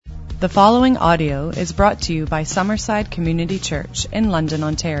The following audio is brought to you by Summerside Community Church in London,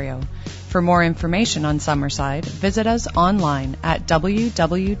 Ontario. For more information on Summerside, visit us online at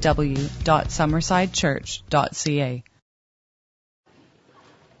www.summersidechurch.ca.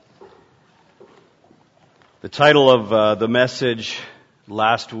 The title of the message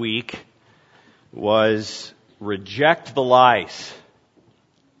last week was Reject the Lies.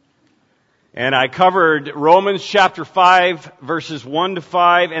 And I covered Romans chapter 5, verses 1 to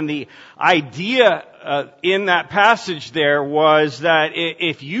 5, and the idea in that passage there was that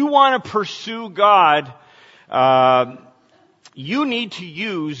if you want to pursue God, you need to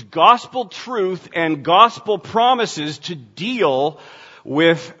use gospel truth and gospel promises to deal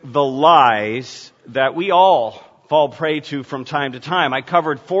with the lies that we all fall prey to from time to time. I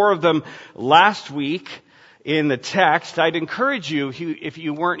covered 4 of them last week in the text. I'd encourage you, if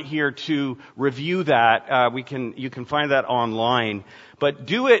you weren't here, to review that. You can find that online. But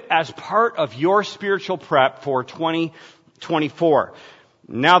do it as part of your spiritual prep for 2024.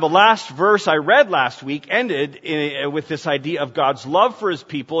 Now, the last verse I read last week ended with this idea of God's love for His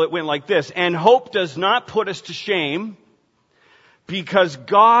people. It went like this: "And hope does not put us to shame, because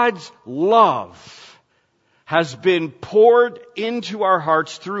God's love has been poured into our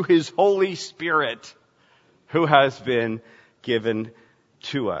hearts through His Holy Spirit, who has been given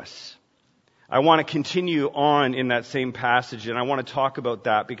to us." I want to continue on in that same passage, and I want to talk about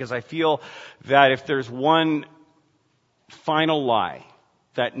that because I feel that if there's one final lie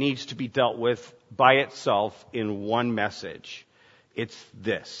that needs to be dealt with by itself in one message, it's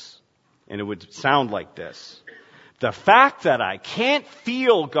this. And it would sound like this: the fact that I can't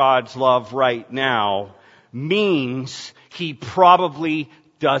feel God's love right now means He probably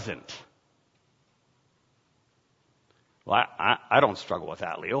doesn't. Well, I don't struggle with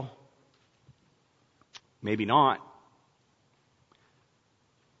that, Leo. Maybe not.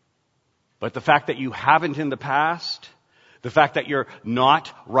 But the fact that you haven't in the past, the fact that you're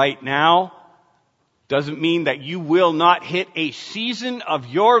not right now, doesn't mean that you will not hit a season of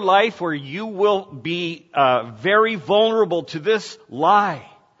your life where you will be very vulnerable to this lie.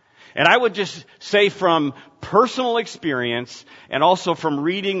 And I would just say from personal experience and also from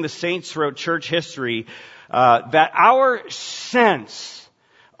reading the saints throughout church history, that our sense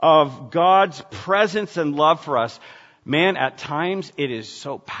of God's presence and love for us, man, at times it is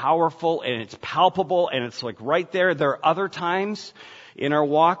so powerful and it's palpable and it's like right there. There are other times in our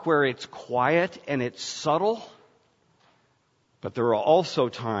walk where it's quiet and it's subtle. But there are also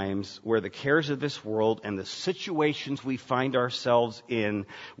times where the cares of this world and the situations we find ourselves in,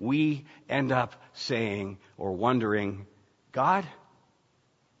 we end up saying or wondering, God,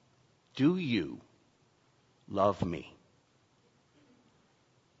 do you love me?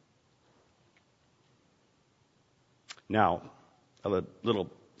 Now, a little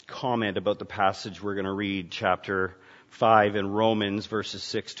comment about the passage we're going to read, chapter 5 in Romans, verses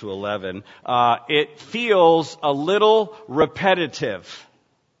 6 to 11. It feels a little repetitive.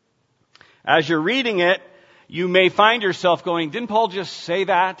 As you're reading it, you may find yourself going, didn't Paul just say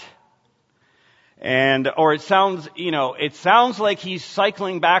that? Or it sounds like he's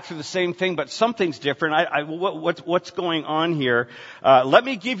cycling back through the same thing, but something's different. What's going on here? Let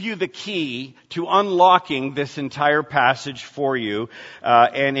me give you the key to unlocking this entire passage for you.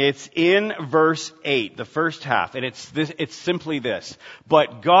 And it's in verse 8, the first half. And it's simply this: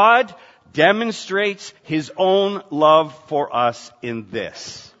 "But God demonstrates His own love for us in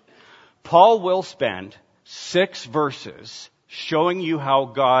this." Paul will spend 6 verses showing you how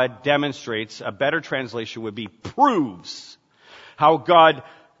God demonstrates, a better translation would be proves, how God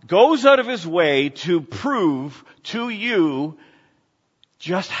goes out of His way to prove to you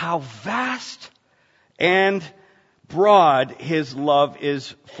just how vast and broad His love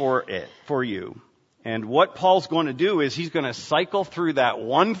is for you. And what Paul's going to do is he's going to cycle through that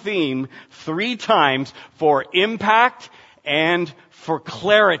one theme 3 times for impact and for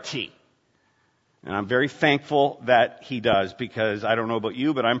clarity. And I'm very thankful that he does, because I don't know about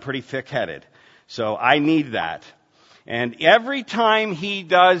you, but I'm pretty thick-headed. So I need that. And every time he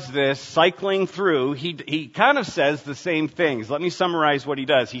does this, cycling through, he kind of says the same things. Let me summarize what he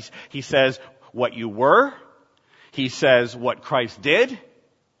does. He says what you were. He says what Christ did.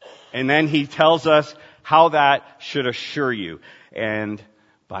 And then he tells us how that should assure you. And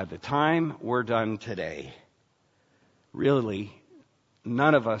by the time we're done today, really,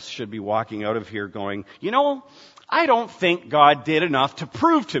 none of us should be walking out of here going, I don't think God did enough to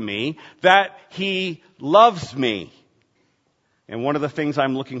prove to me that He loves me. And one of the things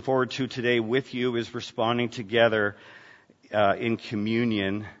I'm looking forward to today with you is responding together in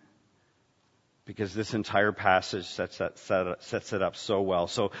communion, because this entire passage sets it up so well.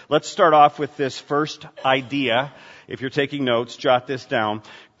 So let's start off with this first idea. If you're taking notes, jot this down.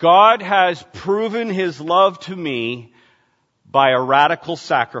 God has proven His love to me by a radical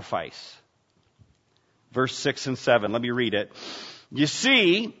sacrifice. Verse 6 and 7. Let me read it. You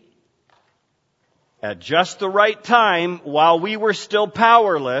see, at just the right time, while we were still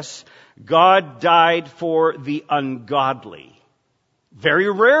powerless, God died for the ungodly.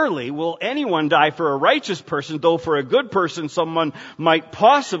 Very rarely will anyone die for a righteous person, though for a good person someone might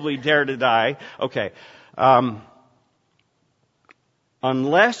possibly dare to die. Okay.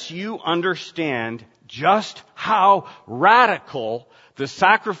 Unless you understand just how radical the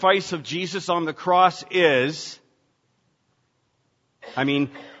sacrifice of Jesus on the cross is, I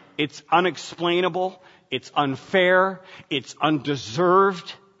mean, it's unexplainable, it's unfair, it's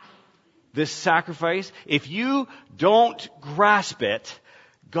undeserved, this sacrifice. If you don't grasp it,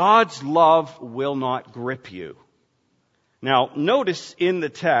 God's love will not grip you. Now, notice in the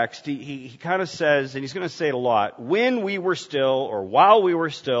text, he kind of says, and he's going to say it a lot, when we were still, or while we were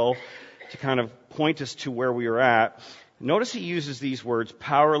still, to kind of point us to where we were at. Notice he uses these words,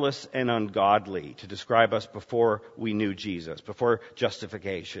 powerless and ungodly, to describe us before we knew Jesus, before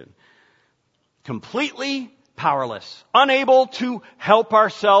justification. Completely powerless, unable to help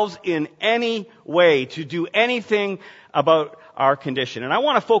ourselves in any way, to do anything about our condition. And I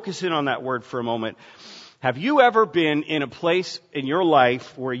want to focus in on that word for a moment. Have you ever been in a place in your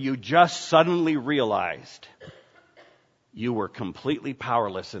life where you just suddenly realized you were completely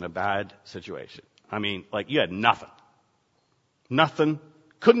powerless in a bad situation? I mean, like you had nothing. Nothing.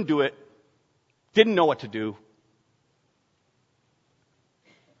 Couldn't do it. Didn't know what to do.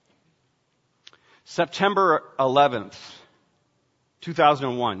 September 11th,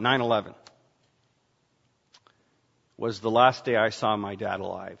 2001, 9/11, was the last day I saw my dad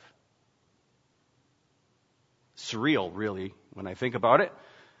alive. Surreal, really, when I think about it.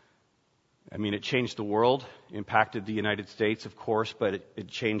 I mean, it changed the world, impacted the United States, of course, but it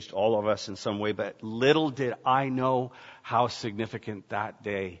changed all of us in some way. But little did I know how significant that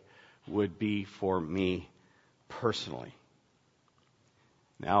day would be for me personally.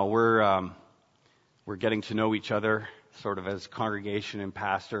 Now, we're getting to know each other sort of as congregation and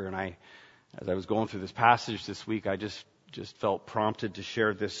pastor, and as I was going through this passage this week, I just felt prompted to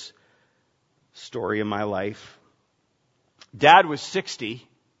share this story in my life. Dad was 60,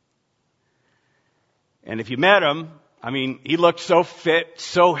 and if you met him, I mean, he looked so fit,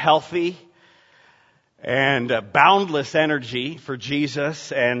 so healthy, and boundless energy for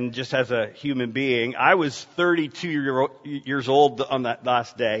Jesus, and just as a human being. I was 32 years old on that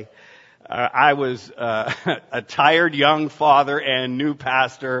last day. I was a tired young father and new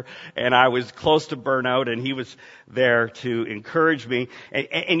pastor, and I was close to burnout, and he was there to encourage me.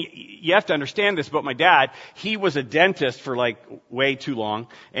 And you have to understand this about my dad. He was a dentist for like way too long,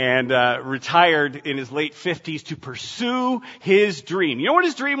 and retired in his late 50s to pursue his dream. You know what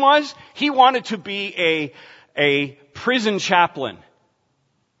his dream was? He wanted to be a prison chaplain.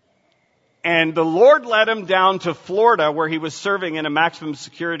 And the Lord led him down to Florida, where he was serving in a maximum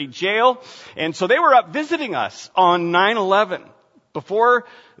security jail. And so they were up visiting us on 9/11 before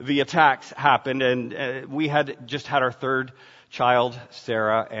the attacks happened. And we had just had our third child,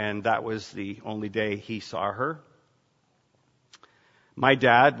 Sarah, and that was the only day he saw her. My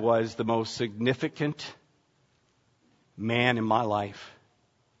dad was the most significant man in my life.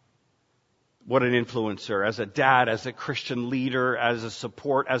 What an influencer, as a dad, as a Christian leader, as a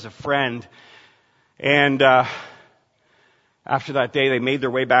support, as a friend. And after that day, they made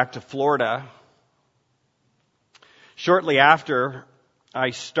their way back to Florida. Shortly after, I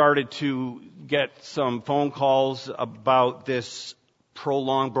started to get some phone calls about this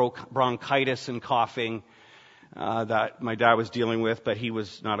prolonged bronchitis and coughing that my dad was dealing with, but he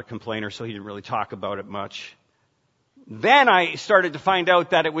was not a complainer, so he didn't really talk about it much. Then I started to find out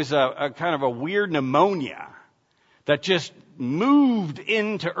that it was a kind of a weird pneumonia that just moved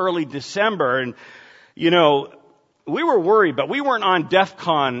into early December. And, you know, we were worried, but we weren't on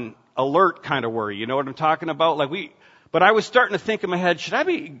DEFCON alert kind of worry. You know what I'm talking about? But I was starting to think in my head, should I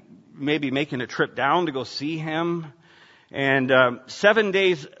be maybe making a trip down to go see him? And 7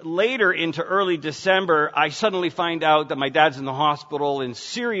 days later into early December, I suddenly find out that my dad's in the hospital in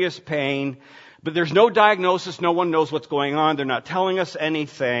serious pain. But there's no diagnosis. No one knows what's going on. They're not telling us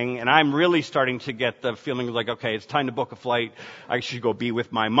anything. And I'm really starting to get the feeling like, okay, it's time to book a flight. I should go be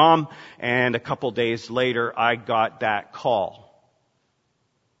with my mom. And a couple days later, I got that call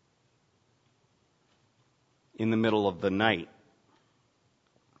in the middle of the night.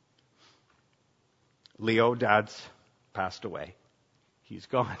 Leo, Dad's passed away. He's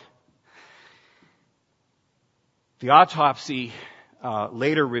gone. The autopsy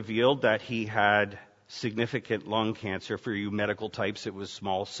later revealed that he had significant lung cancer. For you medical types, it was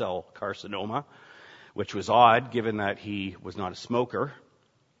small cell carcinoma, which was odd given that he was not a smoker.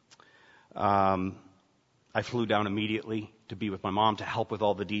 I flew down immediately to be with my mom to help with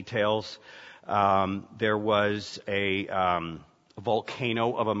all the details. There was a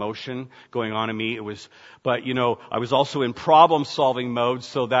volcano of emotion going on in me. But I was also in problem-solving mode,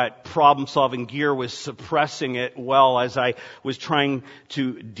 so that problem-solving gear was suppressing it well as I was trying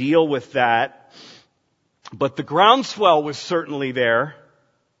to deal with that. But the groundswell was certainly there.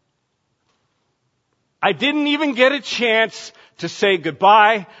 I didn't even get a chance to say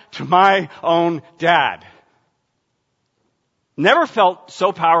goodbye to my own dad. Never felt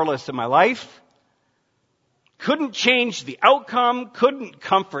so powerless in my life. Couldn't change the outcome, couldn't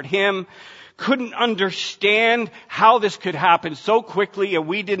comfort him, couldn't understand how this could happen so quickly and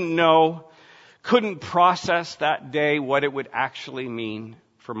we didn't know, couldn't process that day what it would actually mean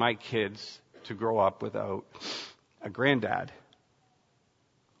for my kids to grow up without a granddad.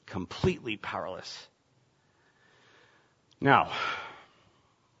 Completely powerless. Now,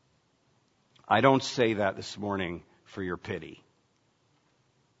 I don't say that this morning for your pity.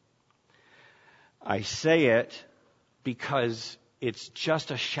 I say it because it's just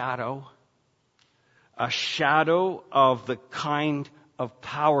a shadow of the kind of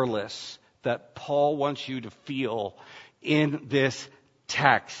powerless that Paul wants you to feel in this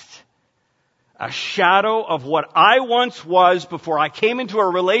text. A shadow of what I once was before I came into a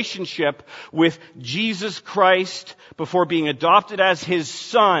relationship with Jesus Christ, before being adopted as his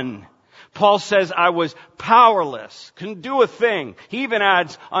son. Paul says I was powerless, couldn't do a thing. He even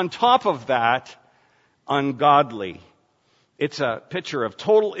adds on top of that, ungodly. It's a picture of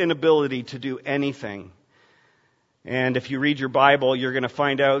total inability to do anything. And if you read your Bible, you're going to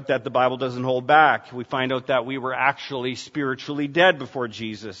find out that the Bible doesn't hold back. We find out that we were actually spiritually dead before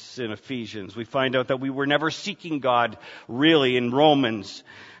Jesus in Ephesians. We find out that we were never seeking God really in Romans.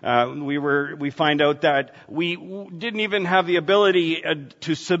 We find out that we didn't even have the ability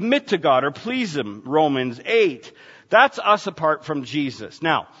to submit to God or please Him, Romans 8. That's us apart from Jesus.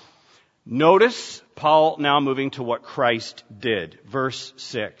 Now, notice Paul now moving to what Christ did. Verse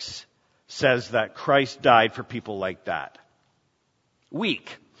 6 says that Christ died for people like that.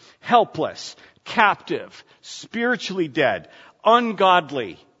 Weak, helpless, captive, spiritually dead,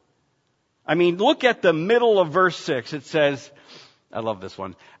 ungodly. I mean, look at the middle of verse 6. It says, I love this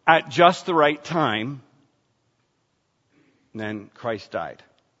one, at just the right time, then Christ died.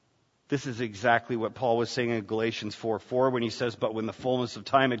 This is exactly what Paul was saying in Galatians 4:4 when he says, but when the fullness of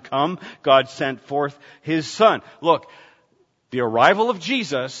time had come, God sent forth His Son. Look, the arrival of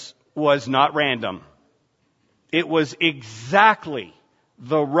Jesus was not random. It was exactly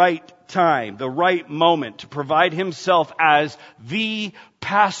the right time, the right moment to provide Himself as the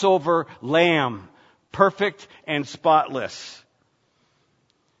Passover lamb, perfect and spotless.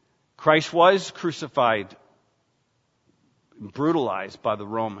 Christ was crucified, brutalized by the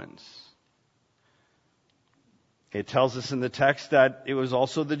Romans. It tells us in the text that it was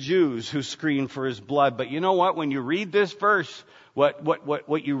also the Jews who screamed for His blood. But you know what? When you read this verse,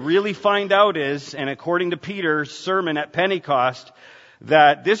 what you really find out is, and according to Peter's sermon at Pentecost,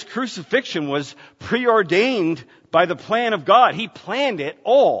 that this crucifixion was preordained by the plan of God. He planned it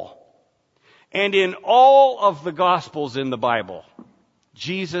all. And in all of the Gospels in the Bible,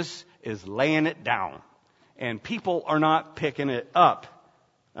 Jesus is laying it down. And people are not picking it up.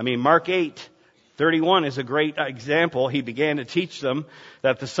 I mean, Mark 8:31 is a great example. He began to teach them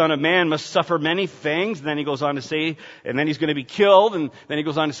that the Son of Man must suffer many things. And then he goes on to say, and then He's going to be killed. And then he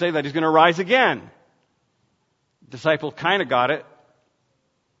goes on to say that He's going to rise again. The disciples kind of got it.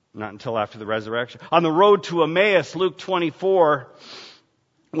 Not until after the resurrection. On the road to Emmaus, Luke 24,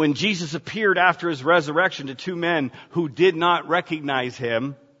 when Jesus appeared after His resurrection to two men who did not recognize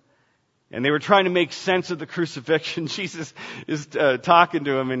Him, and they were trying to make sense of the crucifixion, Jesus is talking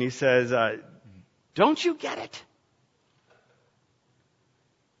to him and He says, don't you get it?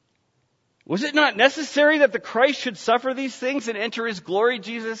 Was it not necessary that the Christ should suffer these things and enter His glory,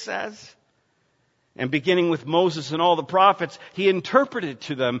 Jesus says? And beginning with Moses and all the prophets, He interpreted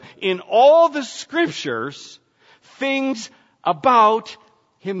to them in all the scriptures things about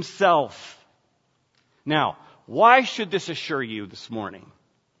Himself. Now, why should this assure you this morning?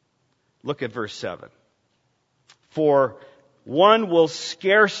 Look at verse 7. For one will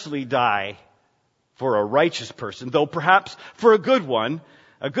scarcely die for a righteous person, though perhaps for a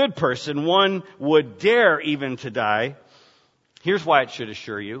good person, one would dare even to die. Here's why it should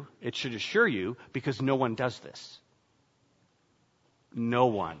assure you. It should assure you because no one does this. No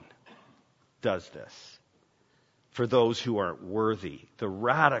one does this. for those who aren't worthy. The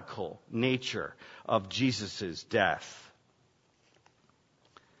radical nature of Jesus' death.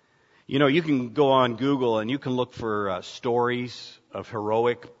 You know, you can go on Google and you can look for stories of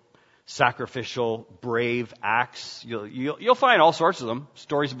heroic, sacrificial, brave acts. You'll find all sorts of them.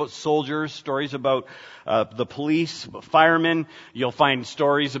 Stories about soldiers, stories about the police, firemen. You'll find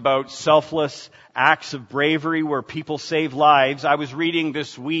stories about selfless acts of bravery where people save lives. I was reading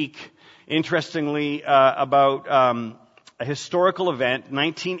this week, interestingly, about a historical event,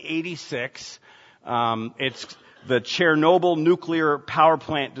 1986. It's the Chernobyl nuclear power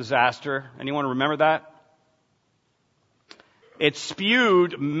plant disaster. Anyone remember that? It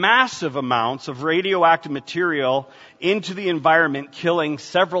spewed massive amounts of radioactive material into the environment, killing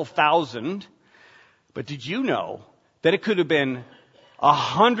several thousand. But did you know that it could have been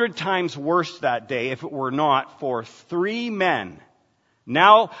 100 times worse that day if it were not for 3 men,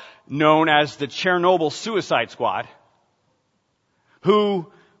 now known as the Chernobyl Suicide Squad,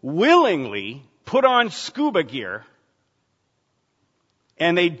 who willingly put on scuba gear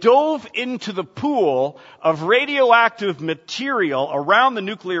and they dove into the pool of radioactive material around the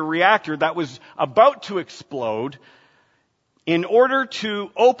nuclear reactor that was about to explode in order to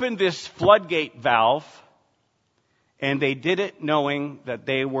open this floodgate valve. And they did it knowing that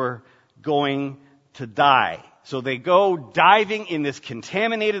they were going to die. So they go diving in this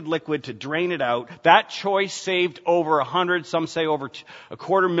contaminated liquid to drain it out. That choice saved over 100, some say over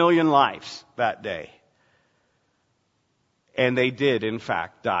 250,000 lives that day. And they did, in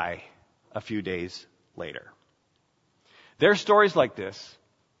fact, die a few days later. There are stories like this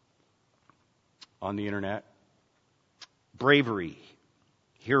on the internet. Bravery,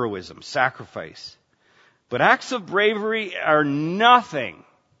 heroism, sacrifice. But acts of bravery are nothing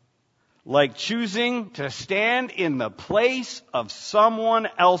like choosing to stand in the place of someone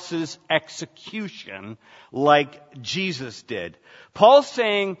else's execution like Jesus did. Paul's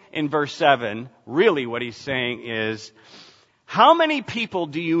saying in verse 7, really what he's saying is, how many people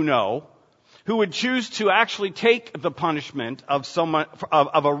do you know who would choose to actually take the punishment of someone,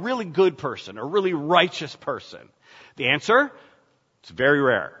 of a really good person, a really righteous person? The answer? It's very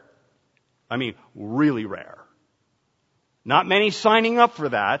rare. I mean, really rare. Not many signing up for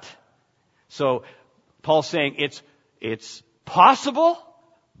that. So Paul's saying it's possible,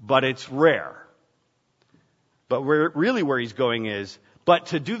 but it's rare. But where he's going is, but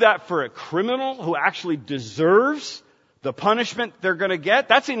to do that for a criminal who actually deserves the punishment they're going to get,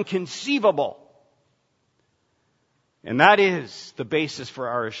 that's inconceivable. And that is the basis for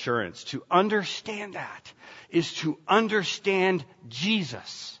our assurance. To understand that is to understand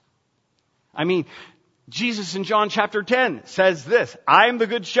Jesus. I mean, Jesus in John chapter 10 says this, I am the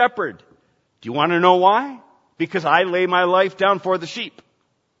good shepherd. Do you want to know why? Because I lay my life down for the sheep.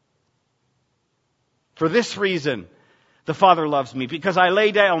 For this reason, the Father loves me, because I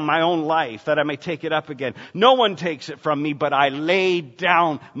lay down my own life that I may take it up again. No one takes it from me, but I lay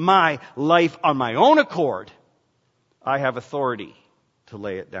down my life on my own accord. I have authority to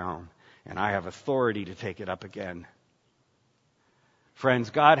lay it down, and I have authority to take it up again. Friends,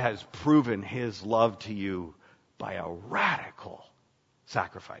 God has proven His love to you by a radical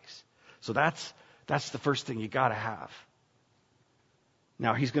sacrifice. So that's the first thing you got to have.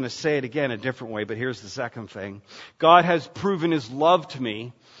 Now, He's going to say it again a different way, but here's the second thing. God has proven His love to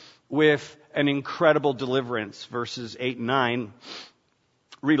me with an incredible deliverance. Verses 8 and 9.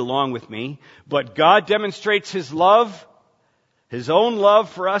 Read along with me. But God demonstrates His love, His own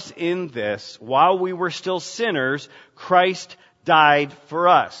love for us in this. While we were still sinners, Christ died for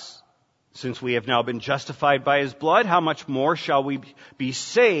us. Since we have now been justified by His blood, how much more shall we be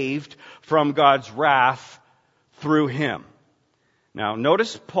saved from God's wrath through Him? Now,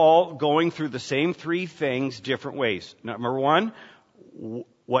 notice Paul going through the same 3 things different ways. Number 1,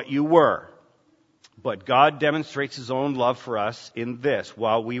 what you were. But God demonstrates His own love for us in this,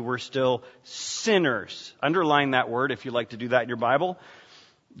 while we were still sinners. Underline that word if you like to do that in your Bible.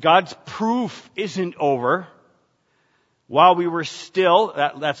 God's proof isn't over. While we were still,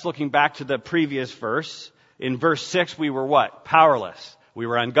 that's looking back to the previous verse. In verse 6, we were what? Powerless. We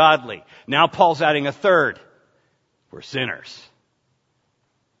were ungodly. Now Paul's adding a third. We're sinners.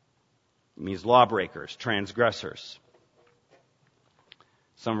 It means lawbreakers, transgressors.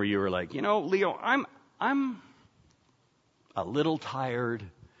 Some of you are like, Leo, I'm a little tired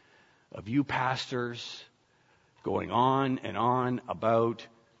of you pastors going on and on about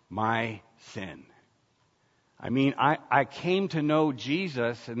my sin. I mean, I came to know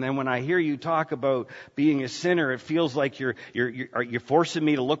Jesus, and then when I hear you talk about being a sinner, it feels like you're forcing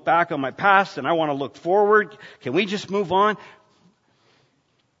me to look back on my past, and I want to look forward. Can we just move on?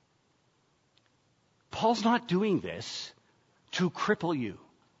 Paul's not doing this to cripple you.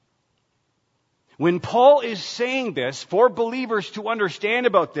 When Paul is saying this, for believers to understand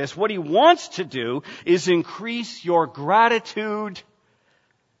about this, what he wants to do is increase your gratitude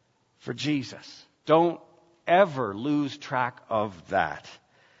for Jesus. Don't ever lose track of that.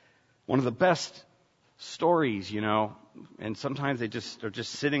 One of the best stories, and sometimes they're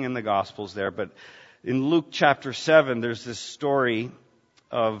just sitting in the Gospels there, but in Luke chapter 7, there's this story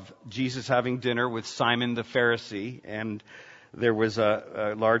of Jesus having dinner with Simon the Pharisee, and there was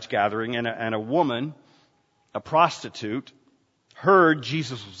a large gathering, and a woman, a prostitute, heard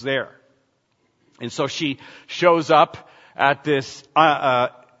Jesus was there. And so she shows up at this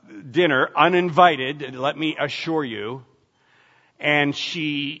dinner, uninvited, let me assure you, and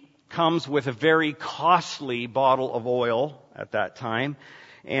she comes with a very costly bottle of oil at that time.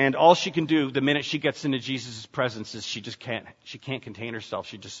 And all she can do the minute she gets into Jesus' presence is she can't contain herself.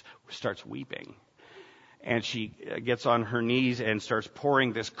 She just starts weeping. And she gets on her knees and starts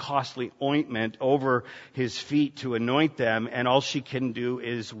pouring this costly ointment over his feet to anoint them. And all she can do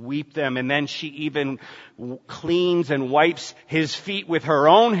is weep them. And then she even cleans and wipes his feet with her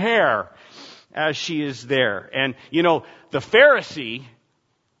own hair as she is there. And, the Pharisee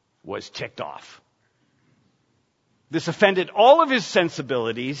was ticked off. This offended all of his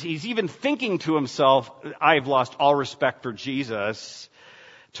sensibilities. He's even thinking to himself, I've lost all respect for Jesus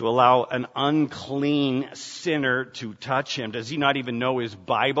to allow an unclean sinner to touch him. Does he not even know his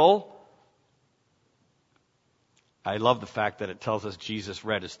Bible? I love the fact that it tells us Jesus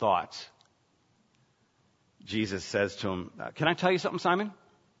read his thoughts. Jesus says to him, can I tell you something, Simon?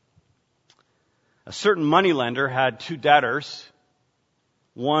 A certain moneylender had 2 debtors.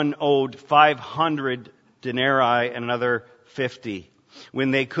 One owed 500 denarii and another 50.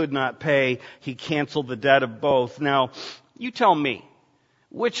 When they could not pay, he canceled the debt of both. Now, you tell me,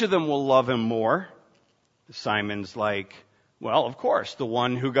 which of them will love him more? Simon's like, well, of course, the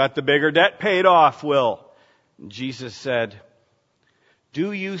one who got the bigger debt paid off will. Jesus said,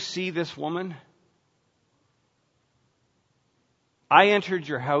 do you see this woman? I entered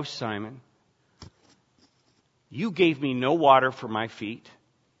your house, Simon. You gave me no water for my feet,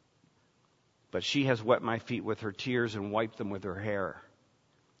 but she has wet my feet with her tears and wiped them with her hair.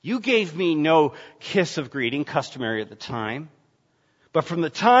 You gave me no kiss of greeting, customary at the time. But from the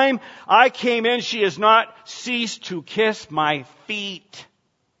time I came in, she has not ceased to kiss my feet.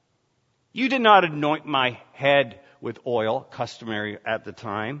 You did not anoint my head with oil, customary at the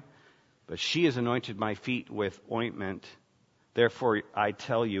time, but she has anointed my feet with ointment. Therefore, I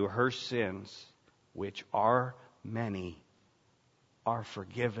tell you, her sins, which are many, are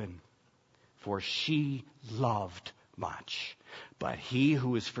forgiven, for she loved much. But he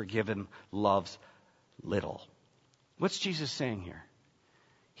who is forgiven loves little. What's Jesus saying here?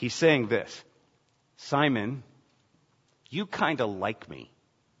 He's saying this, Simon, you kind of like me.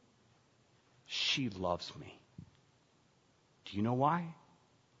 She loves me. Do you know why?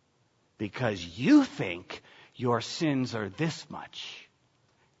 Because you think your sins are this much,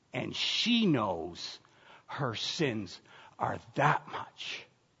 and she knows her sins are that much.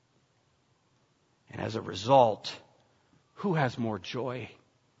 And as a result, who has more joy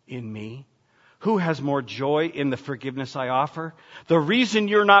in me? Who has more joy in the forgiveness I offer? The reason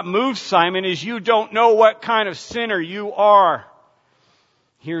you're not moved, Simon, is you don't know what kind of sinner you are.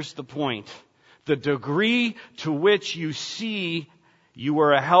 Here's the point. The degree to which you see you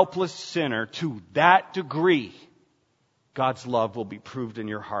are a helpless sinner, to that degree, God's love will be proved in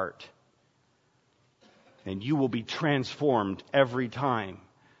your heart. And you will be transformed every time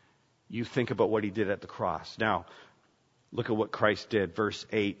you think about what he did at the cross. Now, look at what Christ did, verse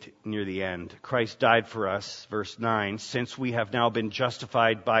 8 near the end. Christ died for us, verse 9, since we have now been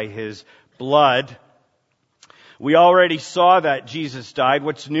justified by his blood. We already saw that Jesus died.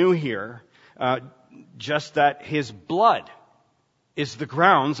 What's new here? Just that his blood is the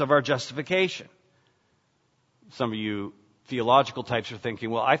grounds of our justification. Some of you theological types are thinking,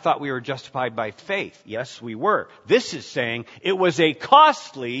 well, I thought we were justified by faith. Yes, we were. This is saying it was a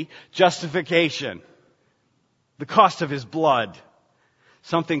costly justification. The cost of his blood.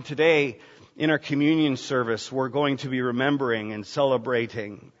 Something today in our communion service we're going to be remembering and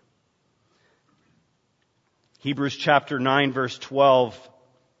celebrating. Hebrews chapter 9 verse 12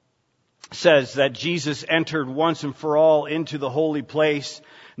 says that Jesus entered once and for all into the holy place,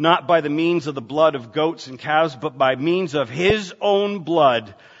 not by the means of the blood of goats and calves, but by means of his own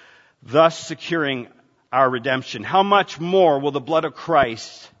blood, thus securing our redemption. How much more will the blood of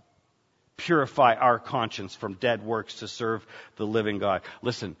Christ purify our conscience from dead works to serve the living God?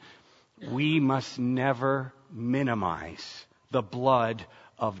 Listen, we must never minimize the blood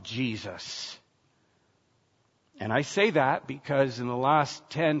of Jesus. And I say that because in the last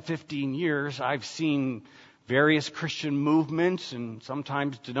 10, 15 years, I've seen various Christian movements and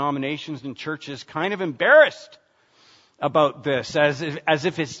sometimes denominations and churches kind of embarrassed about this, as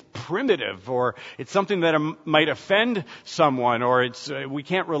if it's primitive, or it's something that might offend someone, or we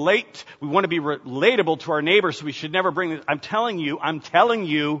can't relate. We want to be relatable to our neighbors, so we should never bring this. I'm telling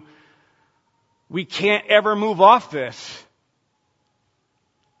you, we can't ever move off this.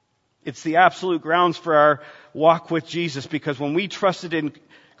 It's the absolute grounds for our walk with Jesus, because when we trusted in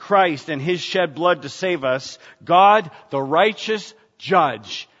Christ and His shed blood to save us, God, the righteous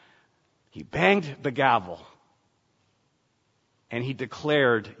judge, He banged the gavel and He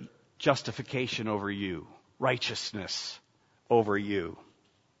declared justification over you, righteousness over you.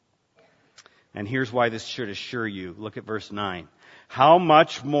 And here's why this should assure you. Look at verse 9. How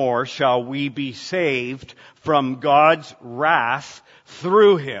much more shall we be saved from God's wrath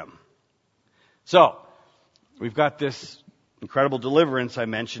through Him? So, we've got this incredible deliverance, I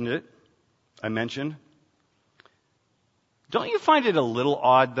mentioned. Don't you find it a little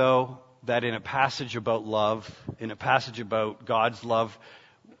odd, though, that in a passage about love, in a passage about God's love,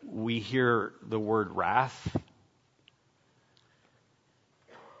 we hear the word wrath?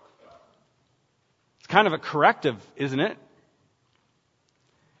 It's kind of a corrective, isn't it?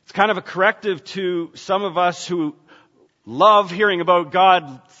 It's kind of a corrective to some of us who love hearing about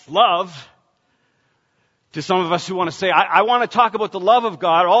God's love, to some of us who want to say, I want to talk about the love of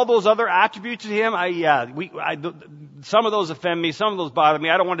God, all those other attributes of Him. Some of those offend me, some of those bother me.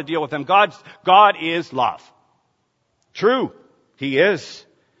 I don't want to deal with them. God is love. True, He is.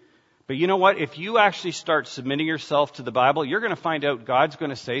 But you know what? If you actually start submitting yourself to the Bible, you're going to find out God's going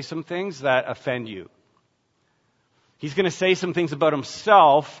to say some things that offend you. He's going to say some things about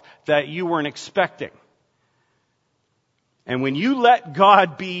Himself that you weren't expecting. And when you let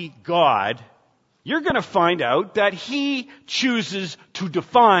God be God, you're going to find out that He chooses to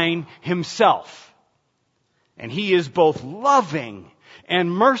define Himself. And He is both loving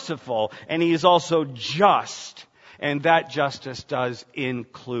and merciful, and He is also just. And that justice does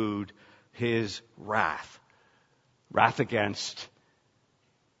include His wrath. Wrath against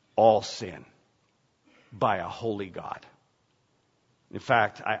all sin by a holy God. In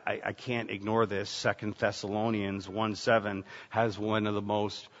fact, I can't ignore this. 2 Thessalonians 1:7 has one of the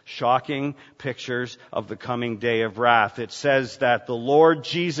most shocking pictures of the coming day of wrath. It says that the Lord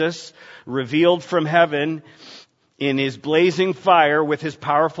Jesus, revealed from heaven in His blazing fire with His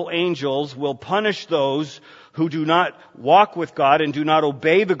powerful angels, will punish those who do not walk with God and do not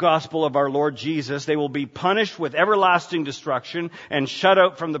obey the gospel of our Lord Jesus. They will be punished with everlasting destruction and shut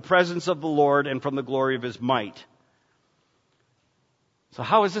out from the presence of the Lord and from the glory of His might. So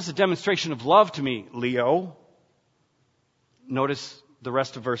how is this a demonstration of love to me, Leo? Notice the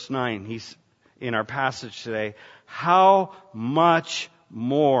rest of verse 9. He's in our passage today. How much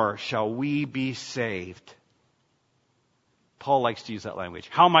more shall we be saved? Paul likes to use that language.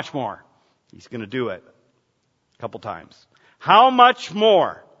 How much more? He's going to do it a couple times. How much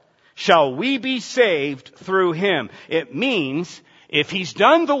more shall we be saved through Him? It means if He's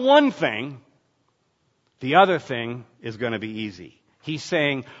done the one thing, the other thing is going to be easy. He's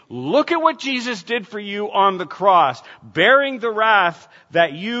saying, look at what Jesus did for you on the cross, bearing the wrath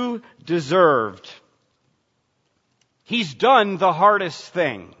that you deserved. He's done the hardest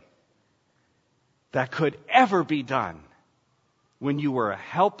thing that could ever be done when you were a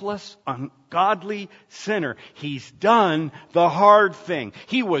helpless, ungodly sinner. He's done the hard thing.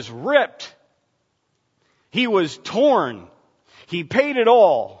 He was ripped. He was torn. He paid it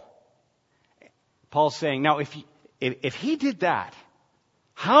all. Paul's saying, now if He did that,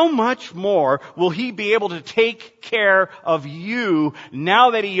 how much more will He be able to take care of you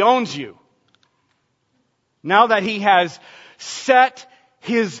now that He owns you? Now that He has set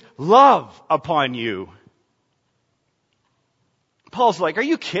His love upon you? Paul's like, are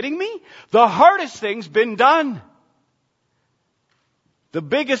you kidding me? The hardest thing's been done. The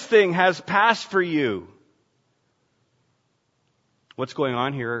biggest thing has passed for you. What's going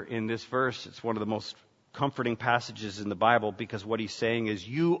on here in this verse? It's one of the most comforting passages in the Bible, because what he's saying is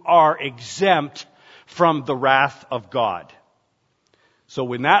you are exempt from the wrath of God. So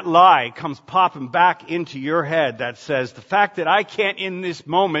when that lie comes popping back into your head that says the fact that I can't in this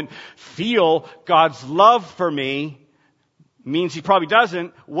moment feel God's love for me means He probably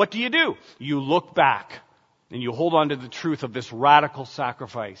doesn't, what do? You look back and you hold on to the truth of this radical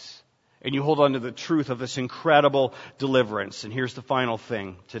sacrifice, and you hold on to the truth of this incredible deliverance. And here's the final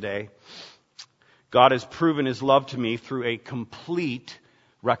thing today. God has proven His love to me through a complete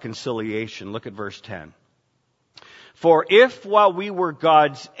reconciliation. Look at verse 10. For if while we were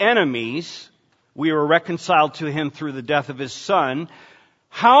God's enemies, we were reconciled to him through the death of his Son,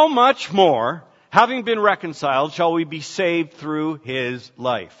 how much more, having been reconciled, shall we be saved through his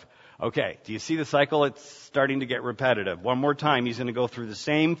life? Okay, do you see the cycle? It's starting to get repetitive. One more time, he's going to go through the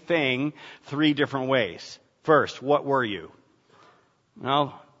same thing 3 different ways. First, what were you?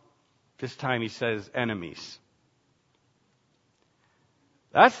 Well, this time he says enemies.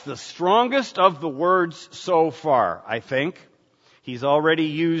 That's the strongest of the words so far, I think. He's already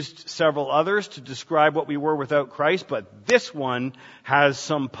used several others to describe what we were without Christ, but this one has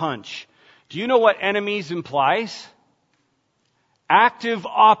some punch. Do you know what enemies implies? Active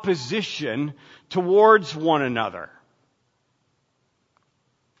opposition towards one another.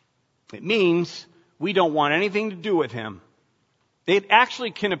 It means we don't want anything to do with him. It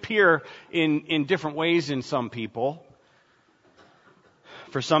actually can appear in different ways in some people.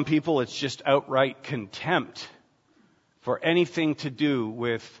 For some people, it's just outright contempt for anything to do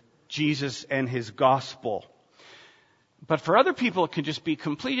with Jesus and his gospel. But for other people, it can just be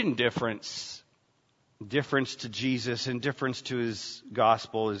complete indifference. Indifference to Jesus, indifference to his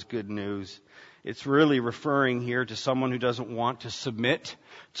gospel, his good news. It's really referring here to someone who doesn't want to submit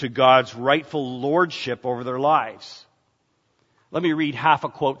to God's rightful lordship over their lives. Let me read half a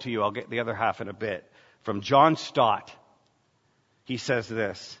quote to you. I'll get the other half in a bit. From John Stott. He says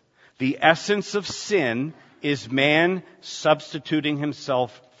this: "The essence of sin is man substituting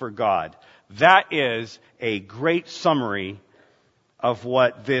himself for God." That is a great summary of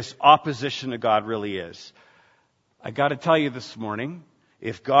what this opposition to God really is. I got to tell you this morning,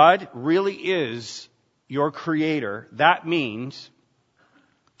 if God really is your creator, that means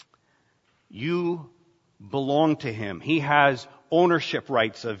you belong to him. He has ownership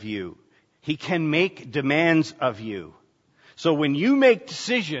rights of you. He can make demands of you. So when you make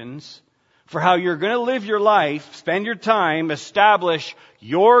decisions for how you're going to live your life, spend your time, establish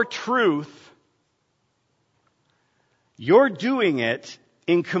your truth, you're doing it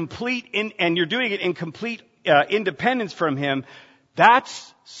in complete independence from him.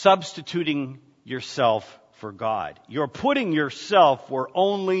 That's substituting yourself for God. You're putting yourself where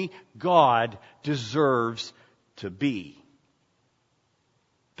only God deserves to be.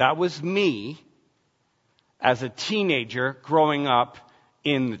 That was me as a teenager growing up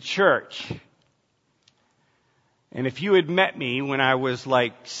in the church. And if you had met me when I was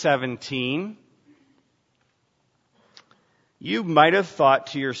like 17, you might have thought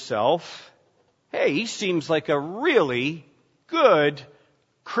to yourself, hey, he seems like a really good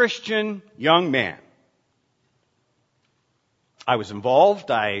Christian young man. I was involved.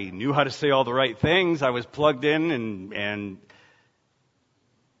 I knew how to say all the right things. I was plugged in and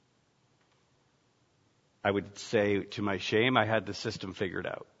I would say, to my shame, I had the system figured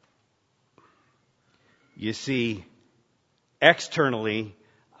out. You see, externally,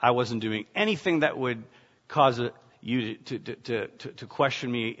 I wasn't doing anything that would cause you to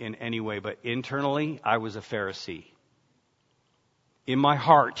question me in any way, but internally, I was a Pharisee. In my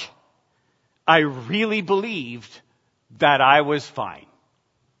heart, I really believed that I was fine.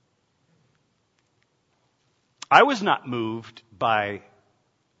 I was not moved by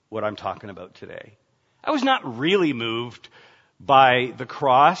what I'm talking about today. I was not really moved by the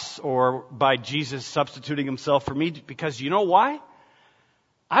cross or by Jesus substituting himself for me, because you know why?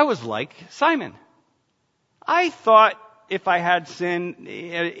 I was like Simon. I thought if I had sin,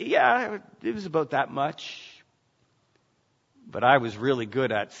 yeah, it was about that much. But I was really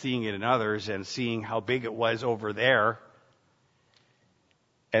good at seeing it in others and seeing how big it was over there.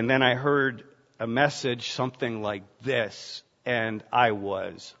 And then I heard a message, something like this, and I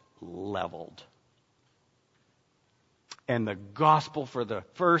was leveled. And the gospel for the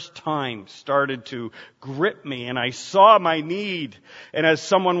first time started to grip me, and I saw my need. And as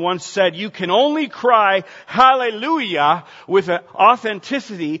someone once said, you can only cry hallelujah with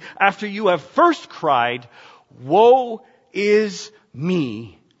authenticity after you have first cried, woe is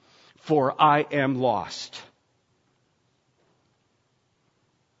me, for I am lost.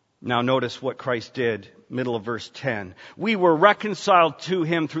 Now notice what Christ did, middle of verse 10. We were reconciled to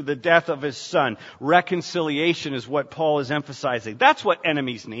him through the death of his Son. Reconciliation is what Paul is emphasizing. That's what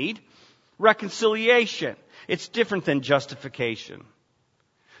enemies need. Reconciliation. It's different than justification.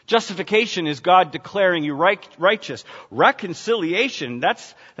 Justification is God declaring you righteous. Reconciliation,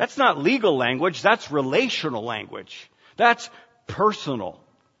 that's not legal language, that's relational language. That's personal.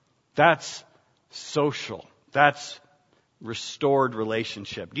 That's social. That's restored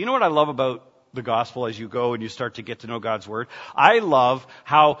relationship. Do you know what I love about the gospel as you go and you start to get to know God's word? I love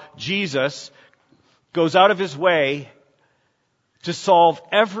how Jesus goes out of his way to solve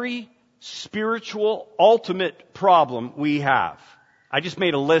every spiritual ultimate problem we have. I just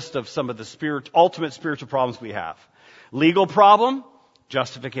made a list of some of the ultimate spiritual problems we have. Legal problem,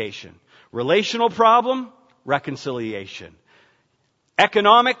 justification. Relational problem, reconciliation.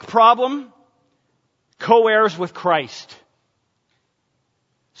 Economic problem, co-heirs with Christ.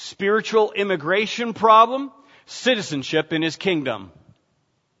 Spiritual immigration problem, citizenship in His kingdom.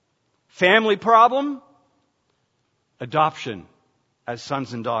 Family problem, adoption as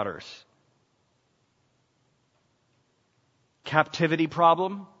sons and daughters. Captivity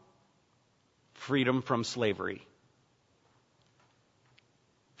problem, freedom from slavery.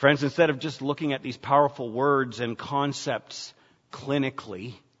 Friends, instead of just looking at these powerful words and concepts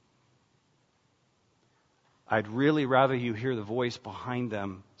clinically, I'd really rather you hear the voice behind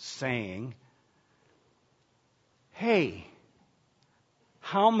them saying, hey,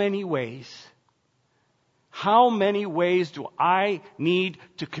 how many ways do I need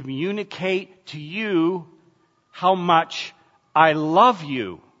to communicate to you how much I love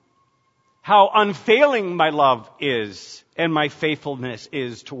you? How unfailing my love is and my faithfulness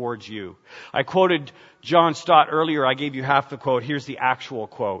is towards you. I quoted John Stott earlier. I gave you half the quote. Here's the actual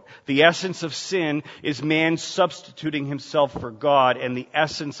quote. The essence of sin is man substituting himself for God, and the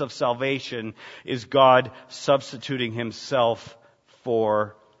essence of salvation is God substituting himself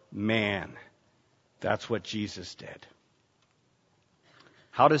for man. That's what Jesus did.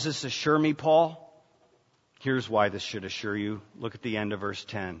 How does this assure me, Paul? Here's why this should assure you. Look at the end of verse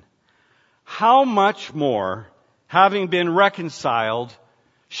 10. How much more, having been reconciled,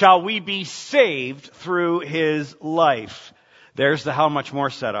 shall we be saved through His life? There's the how much more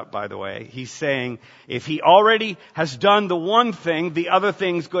setup, by the way. He's saying, if He already has done the one thing, the other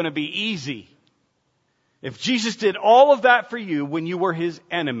thing's going to be easy. If Jesus did all of that for you when you were His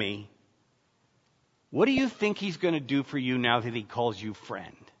enemy, what do you think He's going to do for you now that He calls you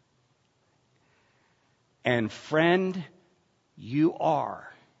friend? And friend, you are,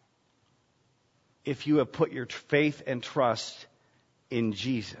 if you have put your faith and trust in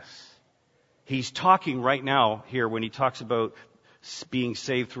Jesus. He's talking right now here when He talks about being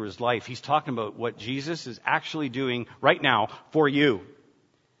saved through His life. He's talking about what Jesus is actually doing right now for you.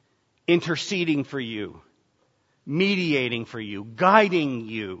 Interceding for you. Mediating for you. Guiding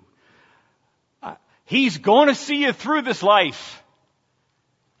you. He's going to see you through this life.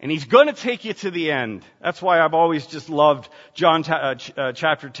 And He's going to take you to the end. That's why I've always just loved John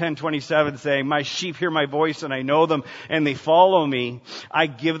chapter 10:27 saying, my sheep hear my voice and I know them and they follow me. I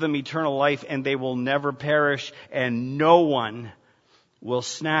give them eternal life and they will never perish and no one will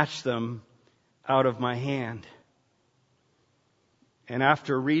snatch them out of my hand. And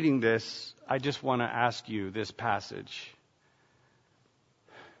after reading this, I just want to ask you this passage.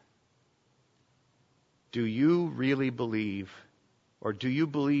 Do you really believe, or do you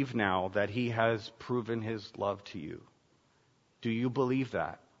believe now that He has proven His love to you? Do you believe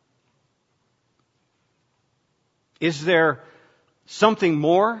that? Is there something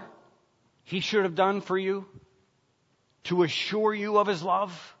more He should have done for you to assure you of His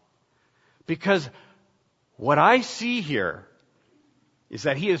love? Because what I see here is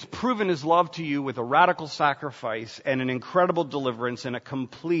that He has proven His love to you with a radical sacrifice and an incredible deliverance and a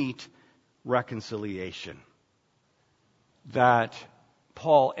complete reconciliation. That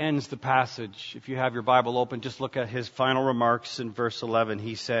Paul ends the passage. If you have your Bible open, just look at his final remarks in verse 11.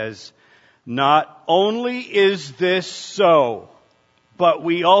 He says, not only is this so, but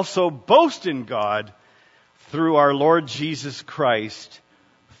we also boast in God through our Lord Jesus Christ,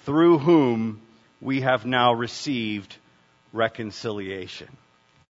 through whom we have now received reconciliation.